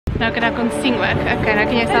Nou kan ek ons sing ook. Okay, nou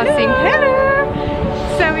kan jy self sing. Hello!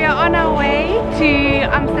 So we are on our way to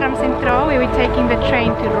Amsterdam Central, where we're taking the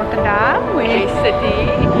train to Rotterdam, where city.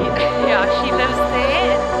 Yeah, she lives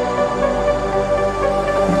there.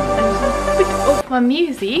 I'm just off my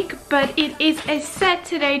music, but it is a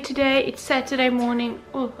Saturday today. It's Saturday morning.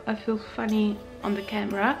 Oh, I feel funny on the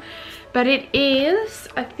camera, but it is,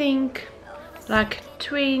 I think, like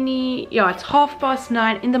 20, yeah, it's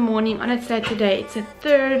 9:30 in the morning on a Saturday. It's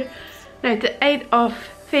the 8th of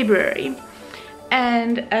February.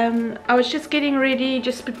 And I was just getting ready,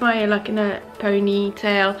 just put my hair like in a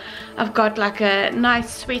ponytail. I've got like a nice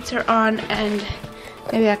sweater on, and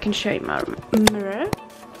maybe I can show you my mirror,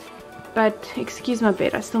 but excuse my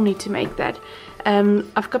bed, I still need to make that.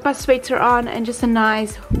 I've got my sweater on and just a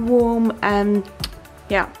nice warm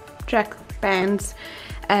yeah, track pants,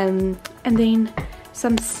 and then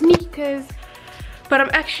some sneakers. But I'm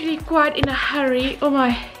actually quite in a hurry. Oh,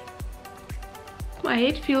 my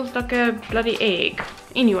head feels like a bloody egg.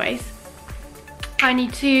 Anyways, I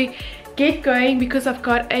need to get going because I've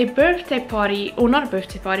got a birthday party, or not a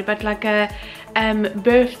birthday party, but like a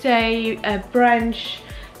birthday brunch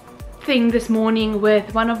thing this morning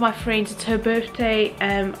with one of my friends. It's her birthday,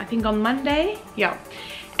 I think on Monday, yeah.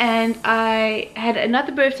 And I had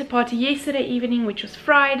another birthday party yesterday evening, which was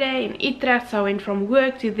Friday in Utrecht, so I went from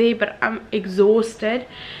work to there, but I'm exhausted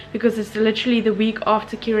because it's literally the week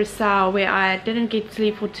after Curacao, where I didn't get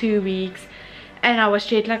sleep for 2 weeks, and I was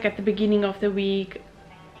jet lagged at the beginning of the week,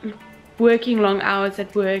 working long hours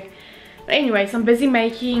at work. But anyways, I'm busy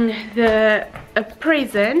making a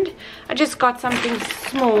present. I just got something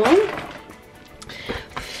small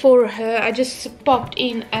for her. I just popped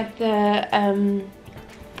in at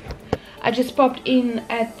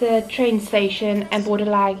the train station and bought her,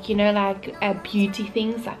 like, you know, like beauty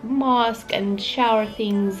things, like mask and shower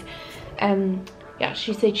things. Yeah,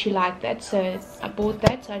 she said she liked that, so I bought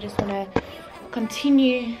that. So I just want to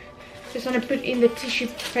continue, just want to put in the tissue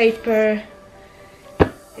paper.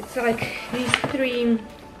 It's like these 3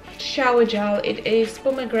 shower gel. It is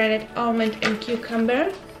pomegranate, almond and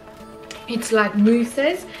cucumber. It's like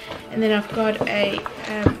mousses, and then I've got a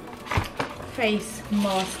face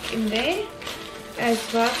mask in there as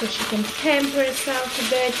well, so she can pamper herself a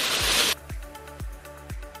bit.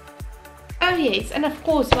 Oh yes, and of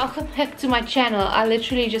course, welcome back to my channel. I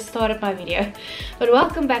literally just started my video, but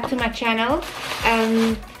welcome back to my channel.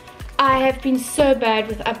 I have been so bad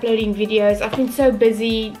with uploading videos. I've been so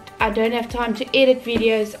busy, I don't have time to edit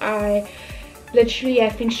videos. I literally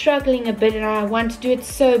have been struggling a bit, and I want to do it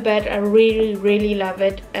so bad. I really love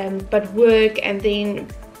it, but work and then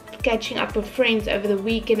catching up with friends over the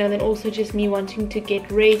weekend, and then also just me wanting to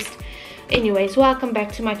get rest. Anyways, welcome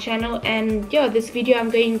back to my channel. And yeah, this video I'm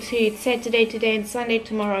going to, it's Saturday today and Sunday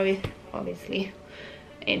tomorrow, obviously.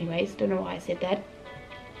 Anyways, don't know why I said that.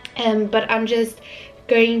 But I'm just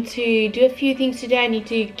going to do a few things today. I need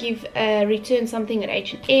to give return something at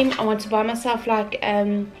H&M. I want to buy myself like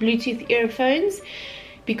Bluetooth earphones,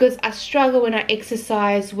 because I struggle when I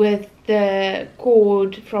exercise with the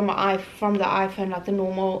cord from the iPhone, like the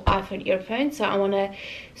normal iPhone earphones. So I want to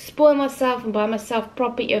spoil myself and buy myself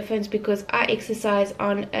proper earphones, because I exercise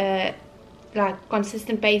on a like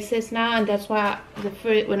consistent basis now, and that's why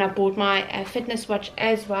when I bought my fitness watch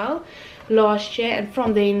as well last year, and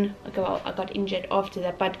from then, okay, well, I got injured after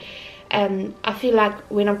that, but I feel like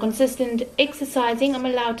when I'm consistent exercising, I'm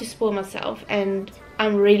allowed to spoil myself, and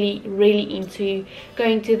I'm really into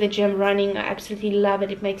going to the gym, running. I absolutely love it.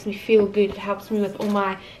 It makes me feel good. It helps me with all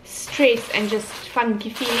my stress and just funky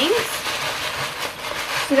feelings.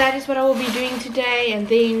 So that is what I will be doing today. And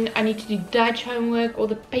then I need to do Dutch homework. All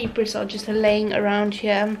the papers are just laying around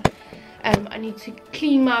here. I need to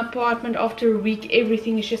clean my apartment after a week.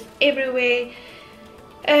 Everything is just everywhere.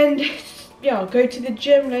 And yeah, I'll go to the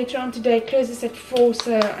gym later on today. It closes at 4,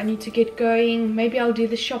 so I need to get going. Maybe I'll do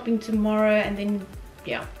the shopping tomorrow, and then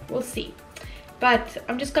yeah, we'll see. But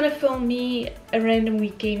I'm just gonna film me a random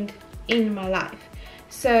weekend in my life.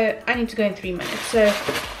 So I need to go in 3 minutes. So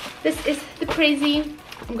this is the crazy.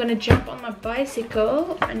 I'm gonna jump on my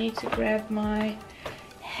bicycle. I need to grab my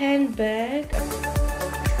handbag.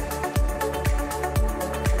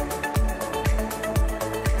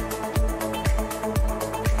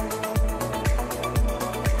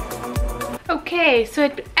 Okay, so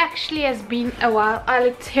it actually has been a while. I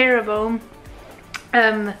look terrible.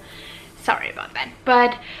 Sorry about that.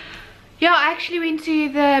 But yeah, I actually went to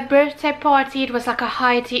the birthday party. It was like a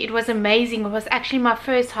high tea. It was amazing. It was actually my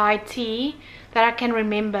first high tea that I can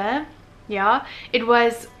remember. Yeah, it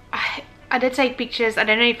was. I did take pictures. I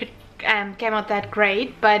don't know if it came out that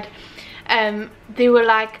great, but there were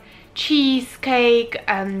like cheesecake,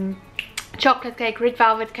 chocolate cake, red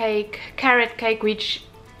velvet cake, carrot cake, which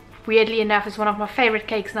weirdly enough is one of my favorite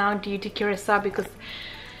cakes now due to Curacao, because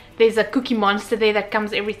there's a Cookie Monster there that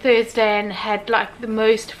comes every Thursday and had like the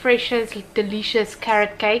most freshest, delicious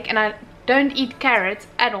carrot cake. And I don't eat carrots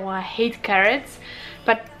at all, I hate carrots,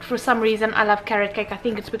 but for some reason I love carrot cake. I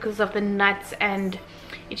think it's because of the nuts, and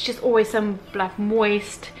it's just always some like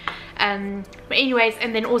moist. But anyways,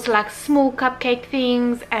 and then also like small cupcake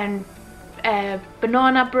things and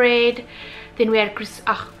banana bread. Then we had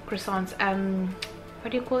croissants,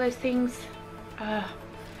 what do you call those things,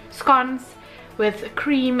 scones with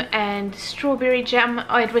cream and strawberry jam.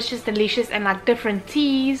 Oh, it was just delicious, and like different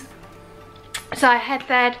teas. So I had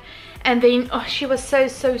that. And then oh, she was so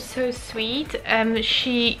sweet.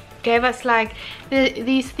 She gave us like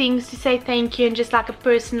these things to say thank you, and just like a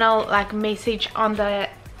personal like message on the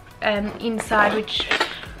inside, which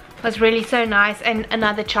was really so nice. And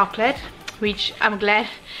another chocolate, which I'm glad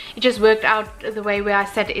it just worked out the way where I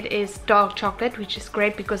said it is dark chocolate, which is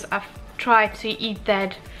great because I've tried to eat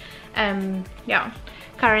that yeah,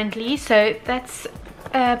 currently. So that's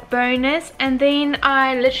a bonus. And then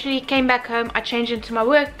I literally came back home, I changed into my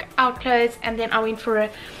workout clothes, and then I went for a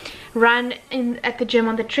run at the gym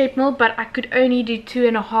on the treadmill, but I could only do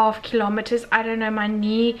 2.5 kilometers. I don't know, my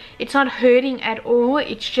knee, it's not hurting at all,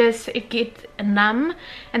 it's just it gets numb,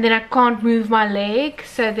 and then I can't move my leg.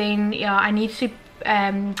 So then yeah, I need to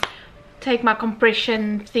take my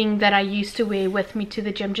compression thing that I used to wear with me to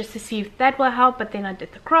the gym just to see if that will help. But then I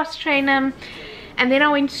did the cross trainer, and then I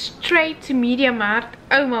went straight to Media Markt.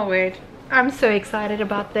 Oh my word, I'm so excited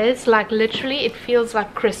about this. Like literally it feels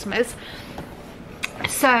like Christmas.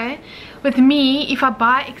 So with me, if I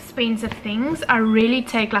buy expensive things, I really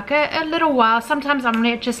take like a little while. Sometimes I'm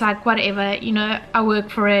not just like whatever, you know, I work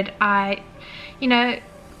for it. You know,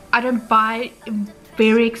 I don't buy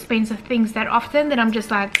very expensive things that often. Then I'm just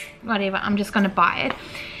like whatever, I'm just gonna buy it.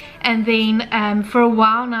 And then for a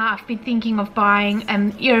while now I've been thinking of buying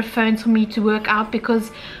earphones for me to work out, because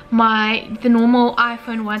the normal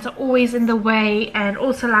iPhone ones are always in the way. And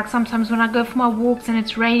also like sometimes when I go for my walks and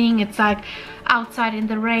it's raining, it's like outside in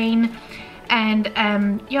the rain, and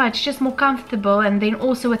yeah, it's just more comfortable. And then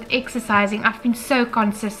also with exercising, I've been so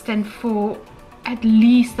consistent for at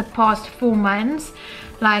least the past 4 months,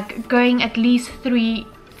 like going at least 3,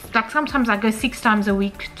 like sometimes I go 6 times a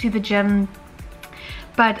week to the gym,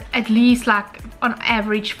 but at least like on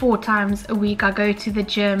average 4 times a week I go to the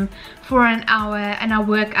gym for an hour and I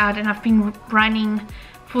work out. And I've been running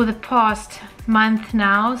for the past month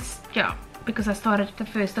now, yeah, because I started the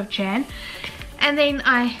 1st of Jan. And then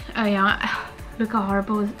oh yeah, look how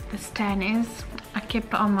horrible this tan is. I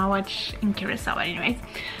kept on my watch in Curacao anyways.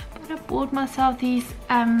 But I bought myself these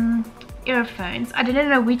earphones. I didn't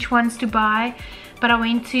know which ones to buy, but I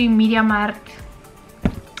went to Media Markt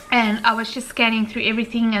and I was just scanning through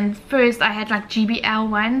everything. And first I had like GBL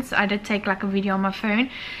ones. I did take like a video on my phone,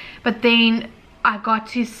 but then I got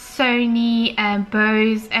to Sony and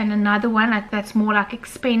Bose and another one like that's more like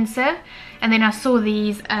expensive. And then I saw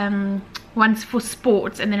these ones for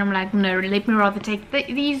sports, and then I'm like, no, let me rather take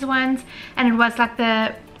these ones. And it was like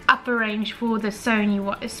the upper range for the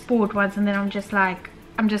Sony sport ones, and then I'm just like,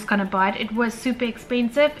 I'm just gonna buy it. It was super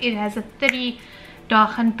expensive. It has a 30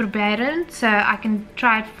 dagen proberen, so I can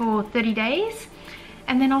try it for 30 days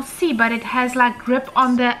and then I'll see. But it has like grip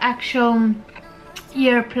on the actual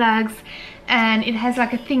earplugs, and it has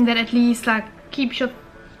like a thing that at least like keeps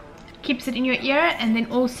it in your ear. And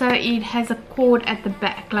then also it has a cord at the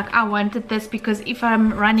back. Like I wanted this because if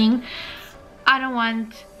I'm running, I don't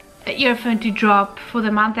want an earphone to drop. For the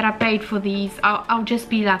amount that I paid for these, I'll just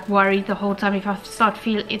be like worried the whole time if I start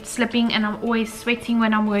feel it slipping, and I'm always sweating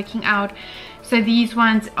when I'm working out. So these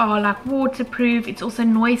ones are like waterproof. It's also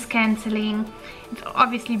noise cancelling. It's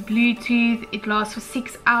obviously Bluetooth. It lasts for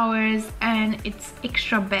 6 hours and it's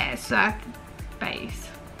extra bass. So bass.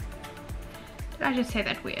 Did I just say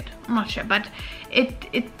that weird? I'm not sure, but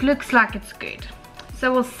it looks like it's good.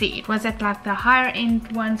 So we'll see. It was at like the higher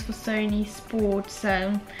end ones for Sony Sports.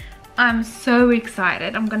 So I'm so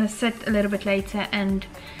excited. I'm gonna sit a little bit later and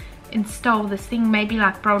install this thing, maybe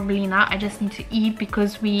like probably now. I just need to eat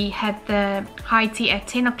because we had the high tea at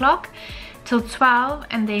 10 o'clock till 12,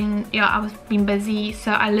 and then yeah, I was been busy,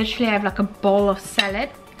 so I literally have like a bowl of salad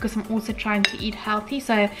because I'm also trying to eat healthy.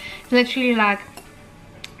 So literally like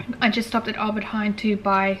I just stopped at Albert Heijn to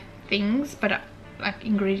buy things, but like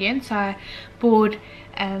ingredients. So I bought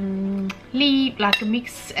like a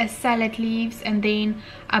mixed salad leaves, and then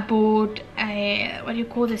I bought what do you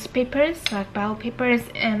call this, peppers, like bell peppers,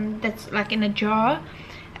 and that's like in a jar,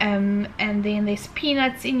 And then there's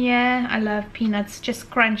peanuts in here. I love peanuts, just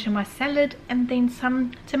crunch in my salad. And then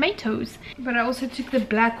some tomatoes. But I also took the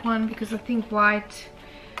black one because I think white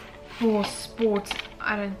for sports,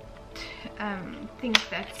 I don't think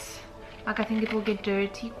that's, like, I think it will get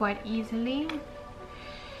dirty quite easily.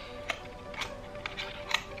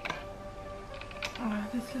 Oh,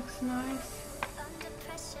 this looks nice.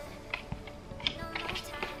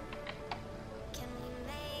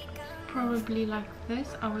 Probably like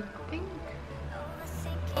this, I would think.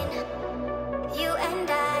 You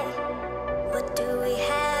and I, what do we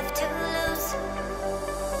have to lose?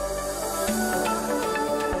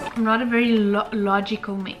 I'm not a very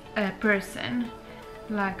logical person,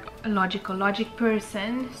 like a logic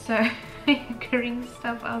person, so figuring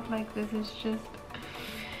stuff out like this is just,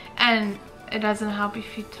 and it doesn't help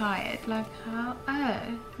if you're tired. Like, how? Oh,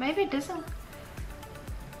 maybe it doesn't.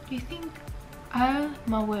 Do you think? Oh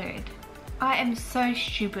my word, I am so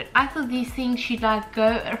stupid. I thought these things should like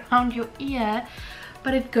go around your ear,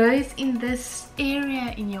 but it goes in this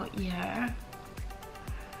area in your ear.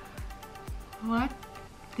 What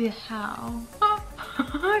the hell?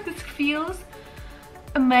 This feels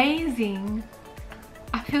amazing.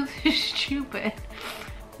 I feel so stupid.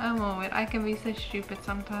 Oh my word, I can be so stupid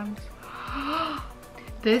sometimes.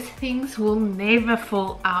 These things will never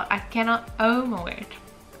fall out. I cannot. Oh my word.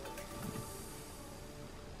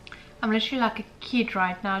 I'm literally like a kid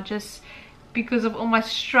right now, just because of all my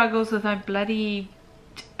struggles with my bloody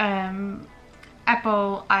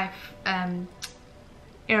Apple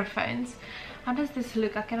earphones. How does this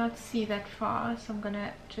look? I cannot see that far, so I'm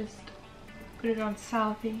gonna just put it on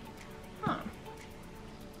selfie. Oh.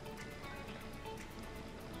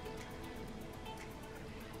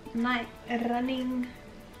 Night running.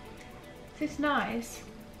 This is nice.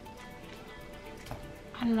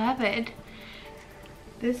 I love it.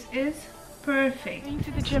 This is perfect. Going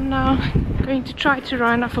to the gym now. Going to try to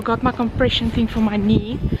run. I forgot my compression thing for my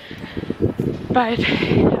knee, but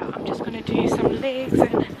I'm just gonna do some legs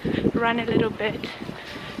and run a little bit.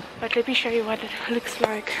 But let me show you what it looks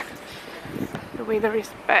like. The weather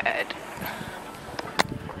is bad.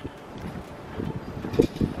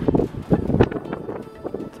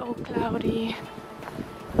 It's all cloudy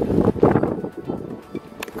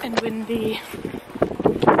and windy.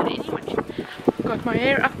 But anyway, got my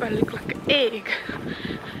hair up, I look like an egg.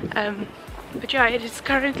 But yeah, it is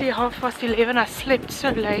currently 11:30. I slept so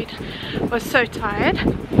late, was so tired.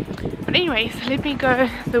 But anyways, let me go.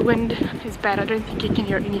 The wind is bad, I don't think you can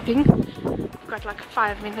hear anything. I've got like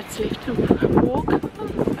 5 minutes left to walk.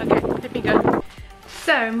 Okay, let me go.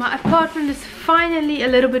 So my apartment is finally a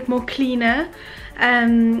little bit more cleaner.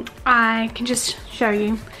 I can just show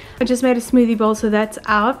you. I just made a smoothie bowl, so that's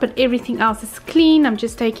out, but everything else is clean. I'm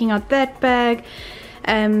just taking out that bag,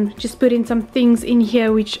 just putting some things in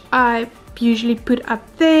here which I usually put up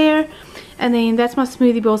there, and then that's my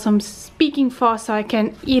smoothie bowl. So I'm speaking fast so I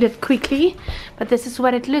can eat it quickly, but this is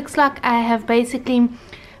what it looks like. I have basically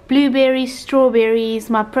blueberries, strawberries,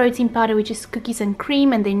 my protein powder which is cookies and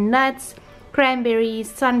cream, and then nuts, cranberries,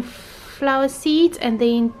 sunflower seeds, and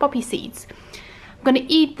then poppy seeds. I'm gonna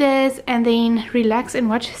eat this and then relax and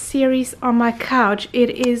watch a series on my couch.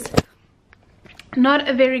 It is not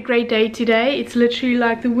a very great day today. It's literally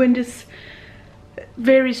like the wind is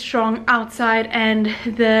very strong outside, and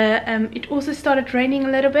the it also started raining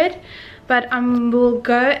a little bit. But I will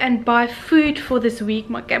go and buy food for this week.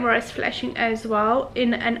 My camera is flashing as well.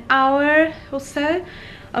 In an hour or so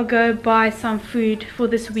I'll go buy some food for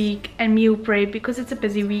this week and meal prep because it's a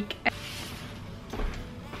busy week.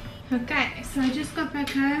 Okay, so I just got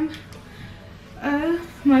back home. Oh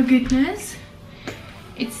my goodness,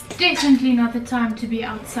 it's definitely not the time to be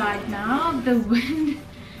outside now. The wind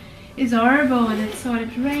is horrible and it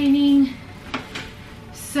started raining,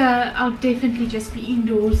 so I'll definitely just be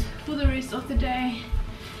indoors for the rest of the day.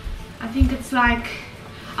 I think it's like,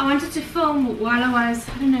 I wanted to film while I was,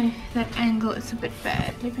 I don't know, that angle is a bit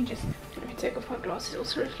bad. Let me take off my glasses,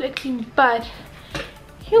 also reflecting, but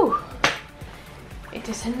phew. It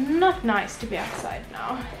is not nice to be outside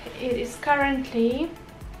now. It is currently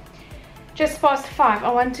just past 5. I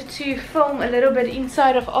wanted to film a little bit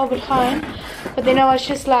inside of Albert Heijn, but then I was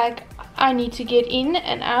just like, I need to get in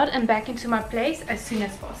and out and back into my place as soon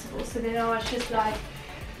as possible. So then I was just like,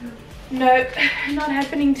 nope, not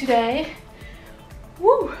happening today.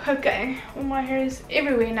 Woo, okay, all my hair is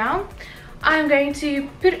everywhere now. I'm going to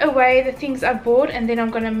put away the things I bought, and then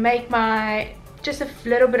I'm gonna make my just a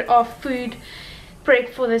little bit of food prep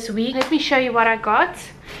for this week. Let me show you what I got,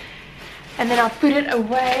 and then I'll put it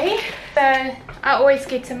away. So I always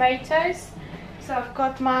get tomatoes, so I've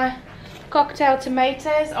got my cocktail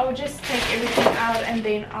tomatoes. I'll just take everything out and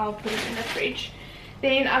then I'll put it in the fridge.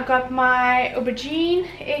 Then I got my aubergine,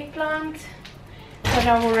 eggplant that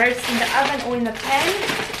I will roast in the oven or in the pan.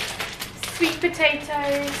 Sweet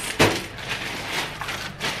potatoes.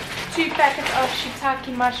 2 packets of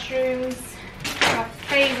shiitake mushrooms, my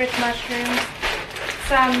favorite mushrooms.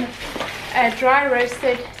 Some dry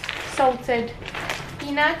roasted salted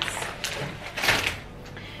peanuts.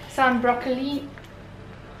 Some broccoli.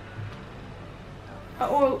 I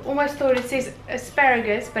almost thought it says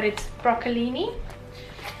asparagus, but it's broccolini.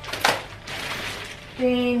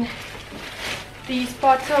 Then these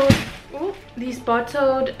bottled, what do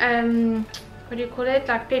you call it,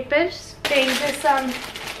 like peppers. Then just some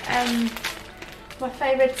my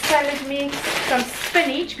favorite salad mix, some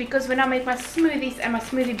spinach, because when I make my smoothies and my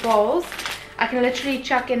smoothie bowls, I can literally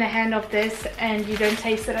chuck in a hand of this and you don't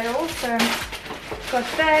taste it at all. So got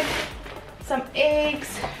that. Some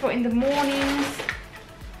eggs for in the mornings,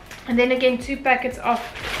 and then again 2 packets of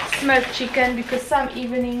smoked chicken, because some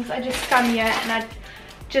evenings I just come here and I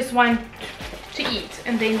just want to eat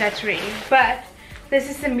and then that's ready. But this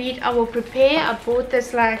is the meat I will prepare. I bought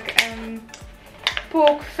this like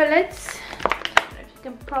pork fillets, I don't know if you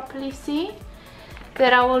can properly see,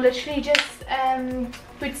 that I will literally just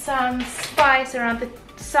put some spice around the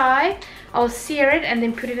side. I'll sear it and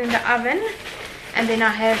then put it in the oven, and then I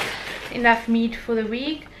have enough meat for the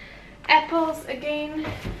week. Apples again,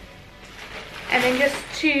 and then just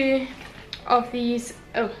 2 of these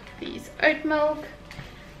oat milk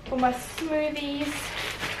for my smoothies,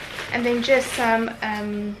 and then just some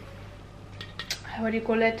what do you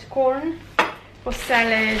call it, corn for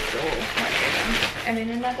salads or whatever, and then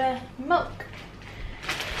another milk.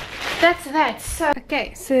 That's that. So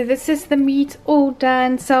okay, so this is the meat all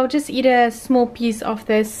done, so I'll just eat a small piece of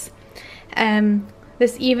this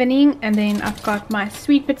this evening, and then I've got my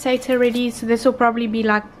sweet potato ready, so this will probably be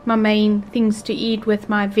like my main things to eat with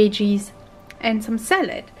my veggies and some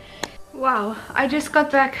salad. Wow, I just got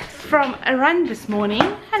back from a run this morning.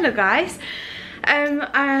 Hello guys.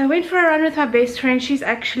 I went for a run with my best friend. She's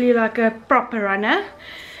actually like a proper runner,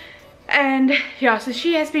 and yeah, so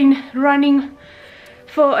she has been running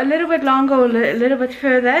for a little bit longer or a little bit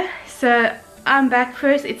further. So I'm back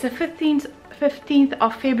first. It's the 15th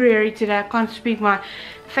of February today. I can't speak, my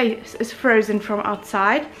face is frozen from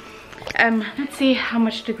outside. Let's see how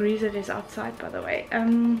much degrees it is outside, by the way.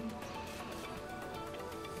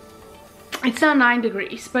 It's now 9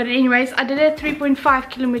 degrees, but anyways, I did a 3.5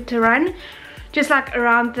 kilometer run, just like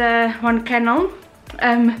around the one canal.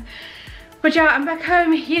 But yeah, I'm back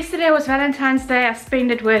home. Yesterday was Valentine's Day. I spent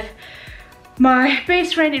it with my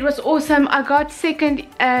best friend. It was awesome. I got second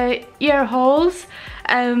ear holes.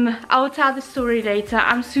 I'll tell the story later.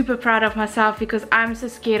 I'm super proud of myself because I'm so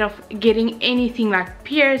scared of getting anything like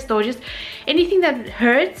pierced or just anything that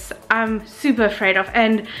hurts. I'm super afraid of,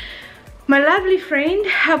 and my lovely friend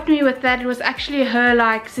helped me with that. It was actually her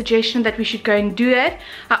like suggestion that we should go and do it.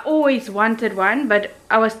 I always wanted one, but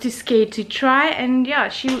I was too scared to try, and yeah,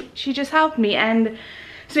 she just helped me. And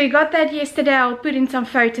so we got that yesterday. I'll put in some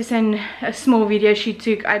photos and a small video she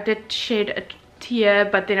took. I did shed a tear,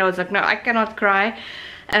 but then I was like, no, I cannot cry.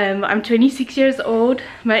 I'm 26 years old.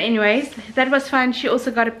 But anyways, that was fun. She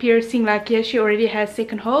also got a piercing, like here she already has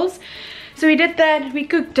second holes. So we did that. We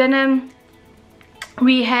cooked dinner.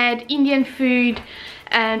 We had Indian food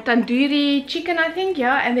and tandoori chicken, I think,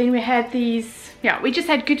 yeah. And then we had these, yeah, we just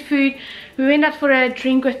had good food. We went out for a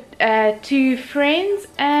drink with 2 friends,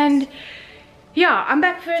 and yeah, I'm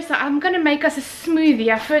back first. So I'm gonna make us a smoothie.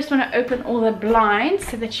 I first want to open all the blinds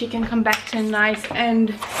so that she can come back to a nice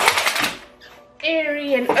and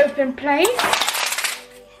airy and open place.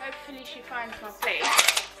 Hopefully she finds my place.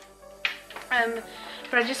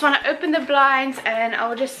 But I just want to open the blinds, and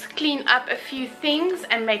I'll just clean up a few things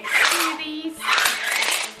and make smoothies.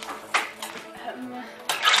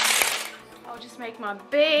 I'll just make my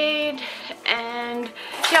bed, and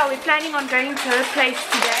yeah, we're planning on going to her place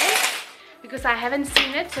today because I haven't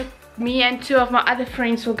seen it. So me and 2 of my other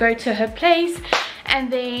friends will go to her place,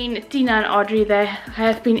 and then Tina and Audrey, they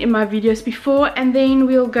have been in my videos before, and then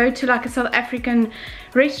we'll go to like a South African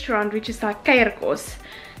restaurant which is like kuierkos.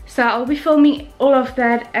 So I'll be filming all of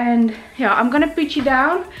that, and yeah, I'm gonna put you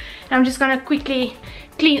down and I'm just gonna quickly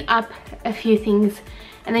clean up a few things,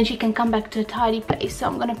 and then she can come back to a tidy place. So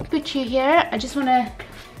I'm gonna put you here. I just wanna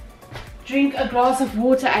drink a glass of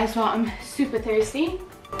water as well. I'm super thirsty.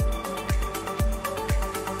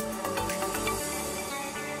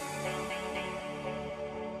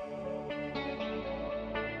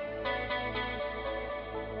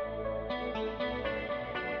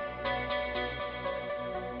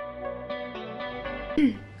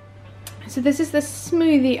 So this is the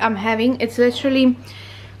smoothie I'm having. It's literally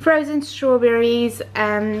frozen strawberries,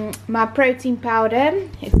 my protein powder.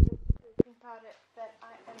 It's the protein powder that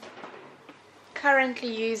I am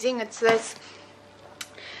currently using. It's this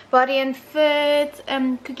Body and Fit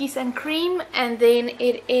cookies and cream, and then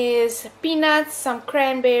it is peanuts, some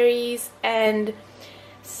cranberries, and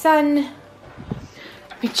sun.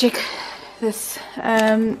 Let me check this.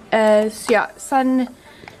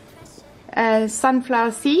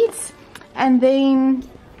 Sunflower seeds, and then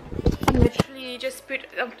literally just put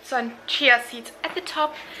some chia seeds at the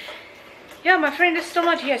top. Yeah, my friend is still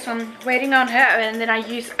not here, so I'm waiting on her. And then I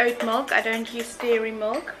use oat milk. I don't use dairy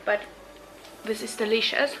milk, but this is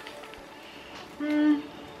delicious. I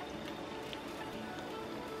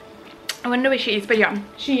wonder where she is, but yeah,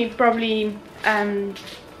 she probably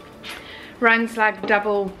runs like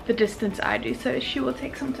double the distance I do, so she will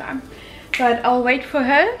take some time. But I'll wait for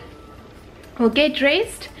her. We'll get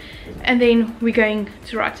dressed and then we're going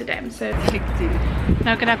to Rotterdam. So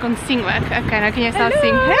now can I sing work? Okay, now can you start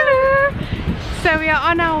sing? Hello! So we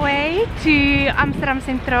are on our way to Amsterdam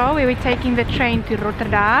Central, where we're taking the train to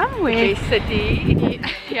Rotterdam. Where city.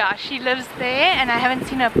 Yeah, she lives there and I haven't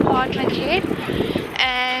seen her apartment yet.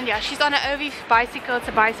 And yeah, she's on an OV bicycle. It's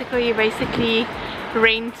a bicycle you basically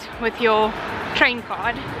rent with your train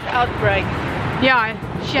card. Outbreak. Yeah,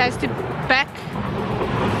 she has to back,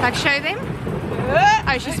 like show them.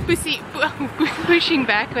 Oh, she's pushing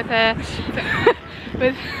back with her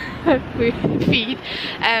with her feet.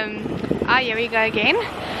 Here we go again.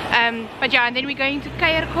 But yeah, and then we're going to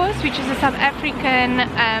Kuierkos, which is a South African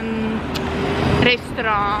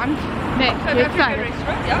restaurant. South African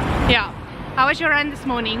restaurant, yeah. Yeah. How was your run this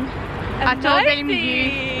morning? I told them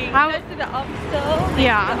you. How? Close to the Amstel.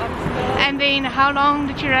 Yeah. The Amstel. And then how long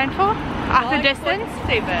did you run for? After distance?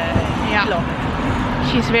 7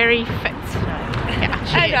 kilometers. She's very fit.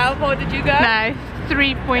 Yeah, and how far did you go? No,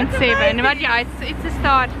 3.7. But yeah, it's a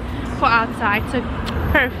start for outside, so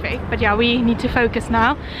perfect. But yeah, we need to focus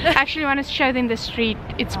now. Actually, I want to show them the street.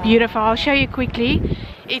 It's beautiful. I'll show you quickly.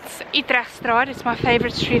 It's Utrechtstraat. It's my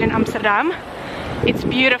favorite street in Amsterdam. It's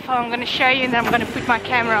beautiful. I'm going to show you and then I'm going to put my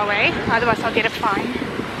camera away. Otherwise I'll get a fine.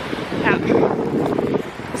 Ja.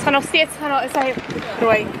 Dus gaan nog steeds gaan is hy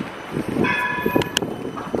rooi.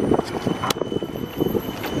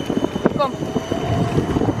 Kom.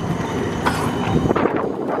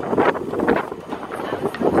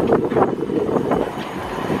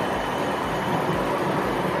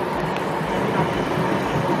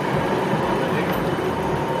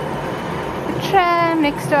 The tram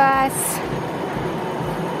next to us.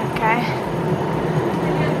 Okay.